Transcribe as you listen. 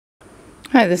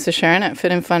Hi, this is Sharon at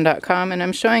fitandfun.com, and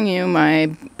I'm showing you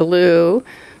my blue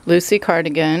Lucy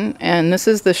cardigan. And this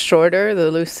is the shorter. The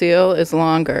Lucille is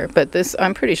longer, but this,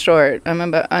 I'm pretty short. I'm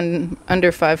about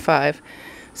under 5'5",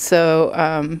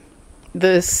 so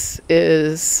this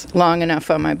is long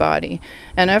enough on my body.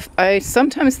 And I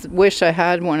sometimes wish I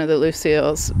had one of the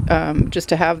Lucilles just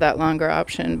to have that longer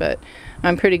option, but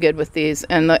I'm pretty good with these.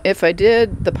 And if I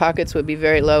did, the pockets would be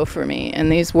very low for me, and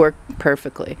these work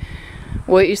perfectly.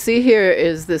 What you see here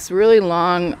is this really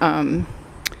long,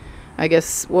 I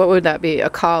guess, what would that be? A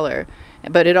collar.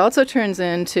 But it also turns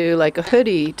into like a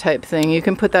hoodie type thing. You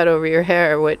can put that over your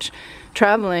hair, which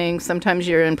traveling, sometimes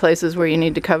you're in places where you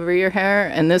need to cover your hair,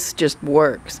 and this just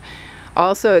works.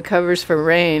 Also, it covers for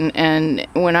rain, and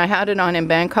when I had it on in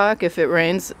Bangkok, if it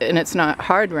rains and it's not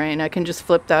hard rain, I can just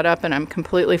flip that up and I'm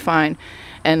completely fine.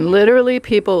 And literally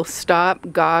people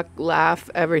stop, gawk, laugh,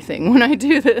 everything when I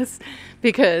do this,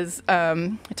 because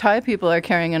Thai people are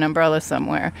carrying an umbrella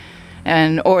somewhere,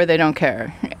 or they don't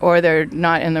care, or they're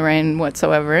not in the rain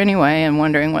whatsoever anyway and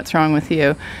wondering what's wrong with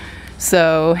you.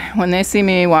 So when they see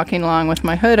me walking along with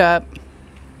my hood up,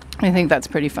 I think that's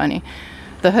pretty funny.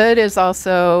 The hood is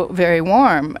also very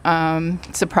warm,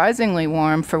 surprisingly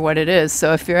warm for what it is.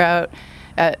 So if you're out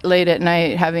late at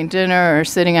night having dinner or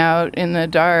sitting out in the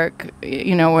dark,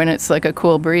 you know, when it's like a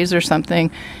cool breeze or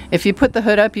something, if you put the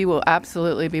hood up, you will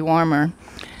absolutely be warmer.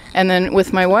 And then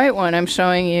with my white one, I'm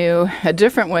showing you a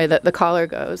different way that the collar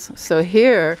goes. So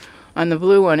here on the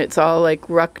blue one, it's all like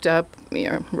ruched up,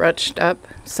 ruched up,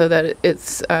 so that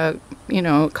it's you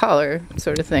know, collar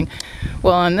sort of thing.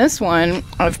 Well, on this one,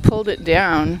 I've pulled it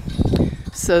down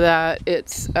so that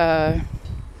it's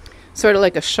sort of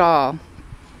like a shawl.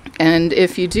 And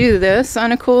if you do this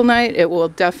on a cool night, it will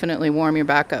definitely warm your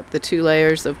back up. The 2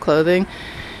 layers of clothing,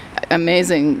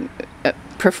 amazing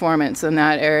performance in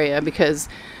that area, because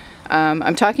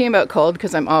I'm talking about cold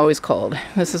because I'm always cold.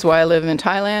 This is why I live in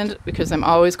Thailand, because I'm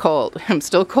always cold. I'm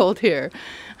still cold here.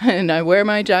 And I wear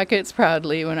my jackets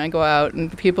proudly when I go out,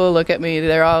 and people look at me,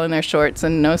 they're all in their shorts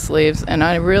and no sleeves, and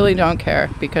I really don't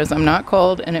care because I'm not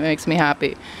cold and it makes me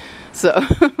happy. So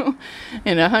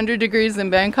in 100 degrees in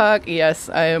Bangkok, yes,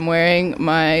 I am wearing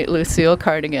my Lucille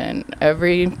cardigan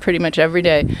pretty much every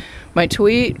day. My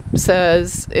tweet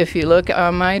says, if you look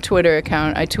on my Twitter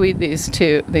account, I tweet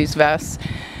these vests,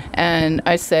 and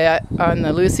I say on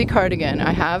the Lucy cardigan,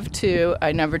 I have 2,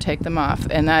 I never take them off,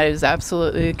 and that is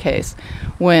absolutely the case.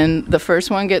 When the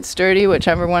first one gets dirty,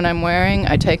 whichever one I'm wearing,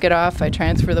 I take it off, I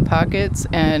transfer the pockets,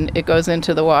 and it goes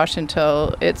into the wash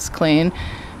until it's clean,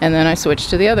 and then I switch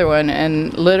to the other one.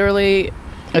 And literally,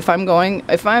 if I'm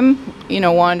you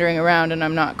know, wandering around and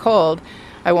I'm not cold,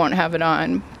 I won't have it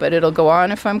on, but it'll go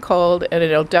on if I'm cold, and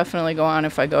it'll definitely go on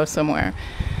if I go somewhere,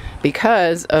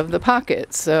 because of the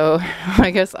pockets. So I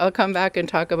guess I'll come back and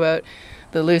talk about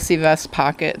the Lucy vest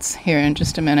pockets here in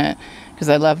just a minute, because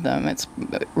I love them. It's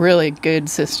a really good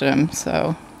system,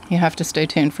 so you have to stay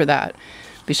tuned for that.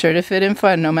 Be sure to fit in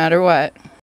fun no matter what.